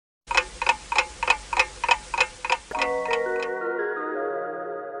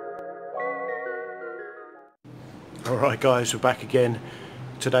Alright guys, we're back again.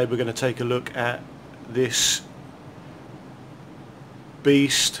 Today we're going to take a look at this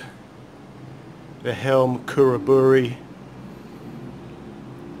beast, the Helm Khuraburi.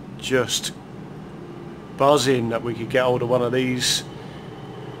 Just buzzing that we could get hold of one of these.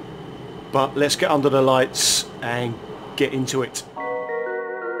 But let's get under the lights and get into it.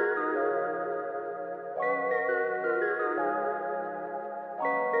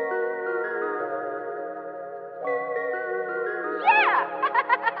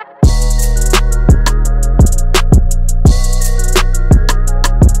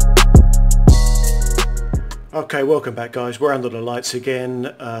 Okay, welcome back guys, we're under the lights again.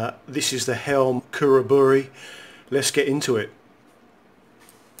 This is the Helm Khuraburi. Let's get into it.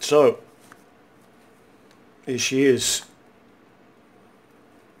 So, here she is.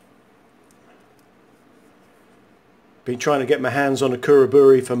 Been trying to get my hands on a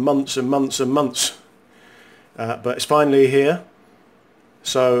Khuraburi for months and months and months. But it's finally here.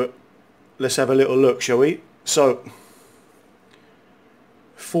 So, let's have a little look, shall we? So,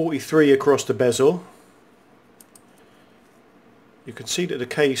 43 across the bezel. You can see that the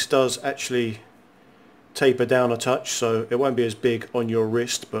case does actually taper down a touch, so it won't be as big on your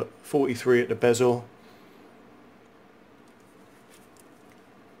wrist, but 43 at the bezel.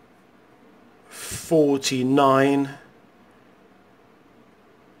 49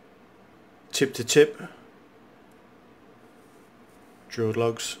 tip to tip drilled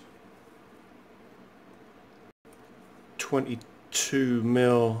lugs.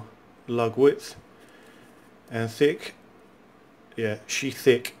 22mm lug width, and thick. Yeah, she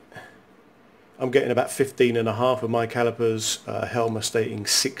thick. I'm getting about 15.5 with my calipers. Helm are stating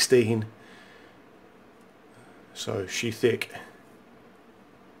 16. So she thick.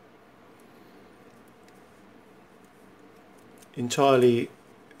 Entirely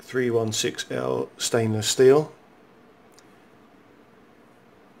 316L stainless steel.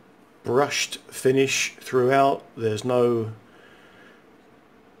 Brushed finish throughout. There's no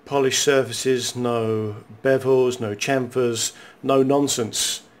polished surfaces, no bevels, no chamfers, no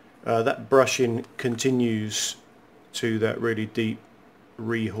nonsense. That brushing continues to that really deep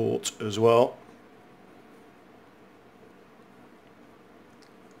rehort as well.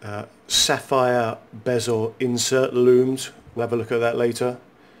 Sapphire bezel insert loomed. We'll have a look at that later.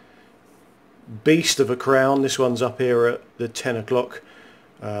 Beast of a crown. This one's up here at the 10 o'clock.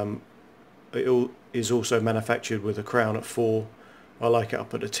 It is also manufactured with a crown at 4. I like it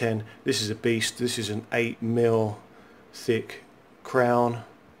up at a 10. This is a beast. This is an 8mm thick crown.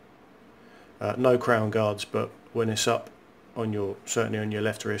 No crown guards, but when it's up on your, certainly on your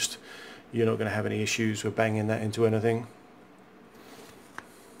left wrist, you're not going to have any issues with banging that into anything.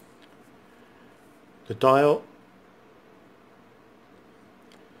 The dial,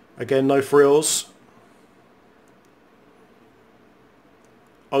 again, no frills.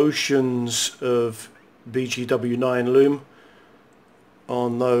 Oceans of BGW9 loom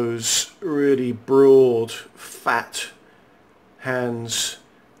on those really broad, fat hands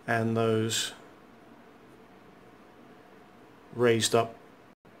and those raised up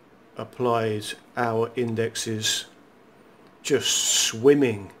applied hour indexes, just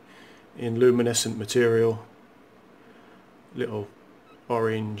swimming in luminescent material. Little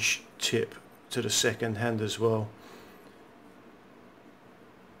orange tip to the second hand as well.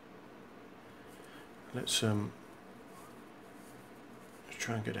 Let's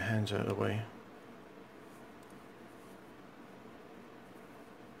try and get the hands out of the way.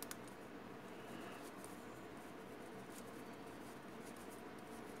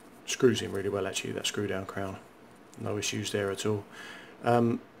 Screws in really well actually, that screw down crown. No issues there at all.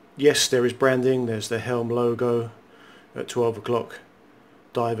 Yes, there is branding. There's the Helm logo at 12 o'clock.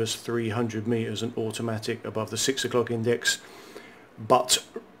 Divers 300 meters and automatic above the 6 o'clock index. But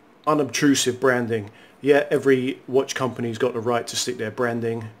unobtrusive branding. Yeah, every watch company's got the right to stick their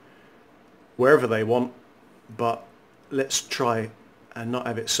branding wherever they want, but let's try and not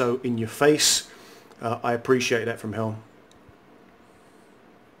have it so in your face. I appreciate that from Helm.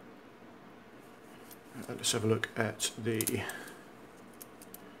 Let's have a look at the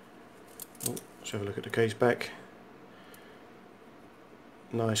let's have a look at the case back.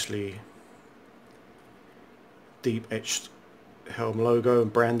 Nicely deep etched Helm logo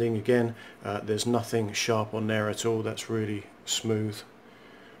and branding again. There's nothing sharp on there at all. That's really smooth.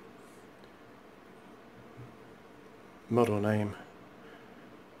 Model name,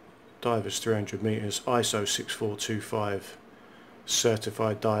 divers 300 meters, ISO 6425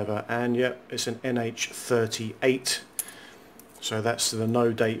 certified diver, and yeah, it's an NH38, so that's the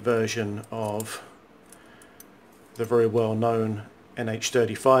no date version of the very well known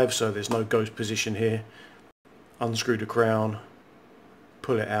NH35, so there's no ghost position here. unscrew the crown,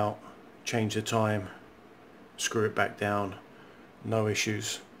 pull it out, change the time, screw it back down, no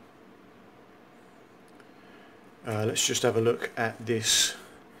issues. Let's just have a look at this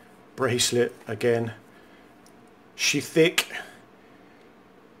bracelet again. She thick,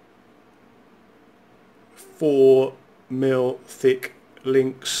 4mm thick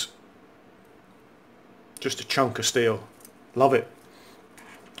links, just a chunk of steel. Love it.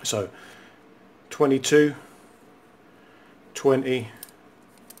 So 22, 20,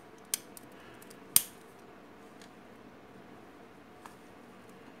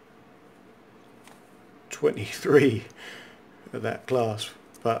 23 at that clasp,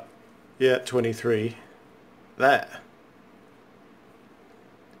 but yeah, 23. That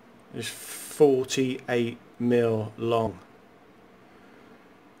is 48mm long.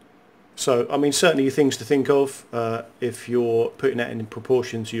 So I mean, certainly things to think of if you're putting that in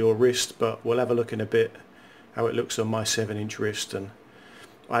proportion to your wrist, but we'll have a look in a bit how it looks on my 7-inch wrist, and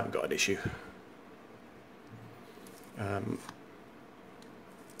I haven't got an issue.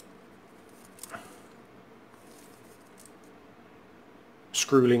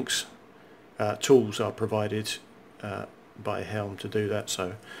 Screw links, tools are provided by Helm to do that,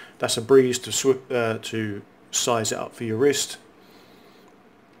 so that's a breeze to size it up for your wrist.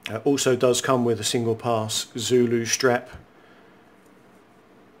 Also does come with a single pass Zulu strap,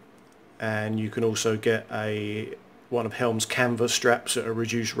 and you can also get one of Helm's canvas straps at a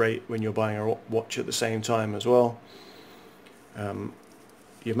reduced rate when you're buying a watch at the same time as well.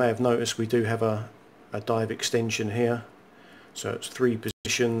 You may have noticed we do have a dive extension here, so it's 3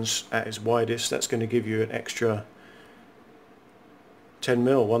 positions at its widest. That's going to give you an extra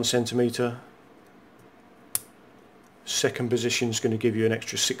 10mm, 1 centimetre. Second position is going to give you an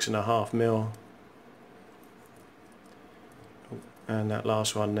extra 6.5mm, and that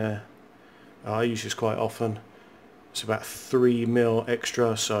last one there, I use this quite often. It's about 3mm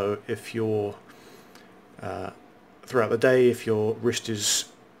extra, so if you're throughout the day, if your wrist is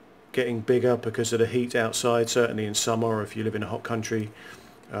getting bigger because of the heat outside, certainly in summer, or if you live in a hot country,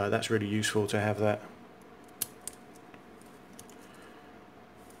 that's really useful to have that.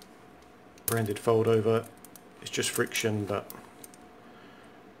 Branded fold over. It's just friction, but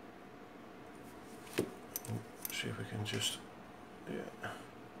see if we can just, yeah.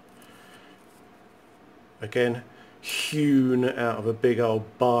 Again, hewn out of a big old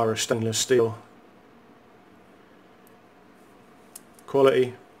bar of stainless steel.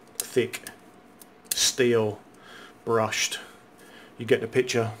 Quality, thick steel, brushed. You get the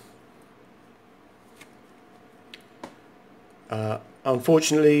picture.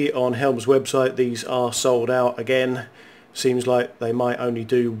 Unfortunately, on Helm's website, these are sold out again. Seems like they might only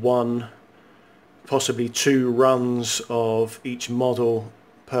do 1, possibly 2 runs of each model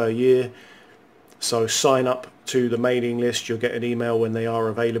per year. So sign up to the mailing list. You'll get an email when they are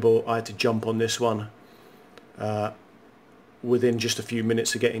available. I had to jump on this one within just a few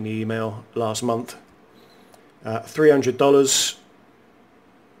minutes of getting the email last month. $300.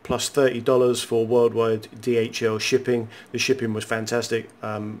 Plus $30 for worldwide DHL shipping. The shipping was fantastic,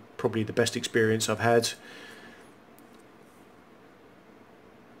 probably the best experience I've had.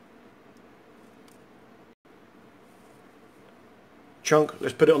 Chunk,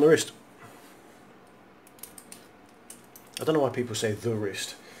 let's put it on the wrist. I don't know why people say the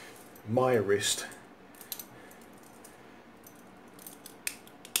wrist. My wrist.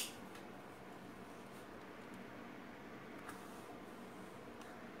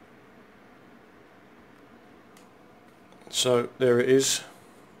 So there it is.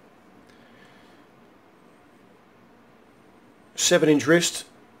 7-inch wrist.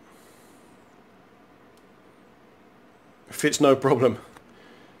 Fits no problem.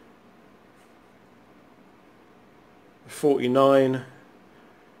 49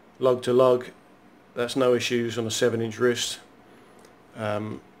 lug to lug. That's no issues on a 7-inch wrist.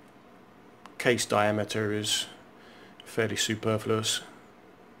 Case diameter is fairly superfluous.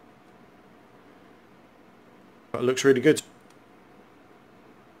 But it looks really good.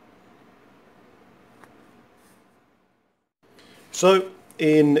 So,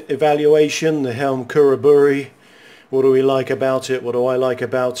 in evaluation, the Helm Khuraburi, what do we like about it? What do I like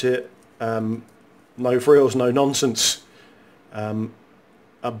about it? No frills, no nonsense.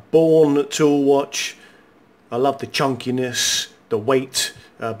 A born tool watch. I love the chunkiness, the weight.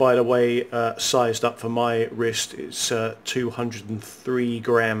 By the way, sized up for my wrist, it's 203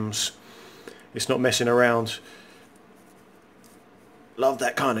 grams. It's not messing around. Love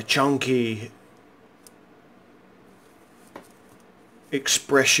that kind of chunky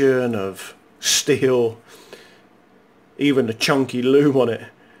expression of steel. Even the chunky loom on it.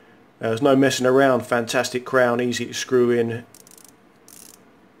 There's no messing around. Fantastic crown, easy to screw in.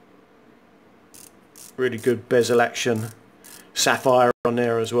 Really good bezel action. Sapphire on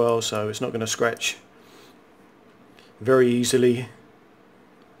there as well, so it's not going to scratch very easily.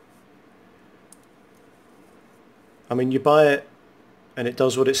 I mean, you buy it and it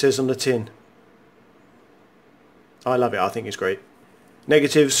does what it says on the tin. I love it. I think it's great.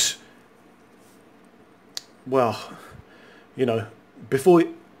 Negatives, well, you know, before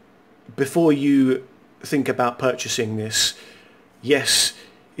you think about purchasing this, yes,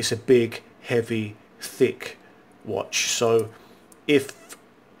 it's a big, heavy, thick watch. So if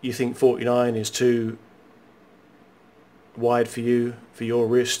you think 49 is too wide for you, for your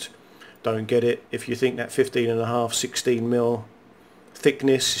wrist, don't get it. If you think that 15.5, 16 mil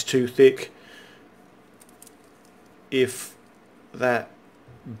thickness is too thick, if that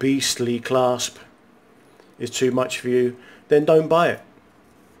beastly clasp is too much for you, then don't buy it.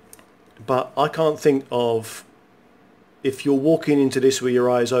 But I can't think of, if you're walking into this with your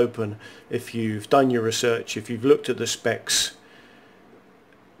eyes open, if you've done your research, if you've looked at the specs,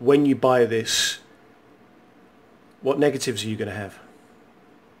 when you buy this, what negatives are you going to have?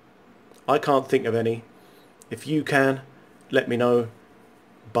 I can't think of any. If you can, let me know.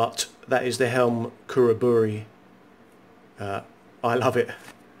 But that is the Helm Khuraburi. I love it.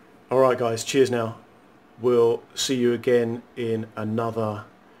 Alright guys, cheers now. We'll see you again in another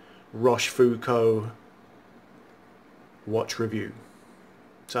Roshfooco watch review.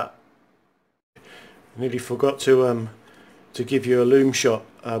 So, nearly forgot to give you a loom shot.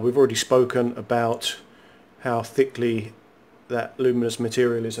 We've already spoken about how thickly that luminous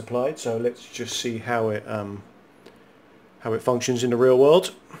material is applied, so let's just see how it functions in the real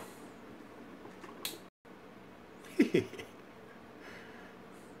world.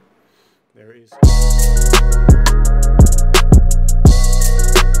 There it is.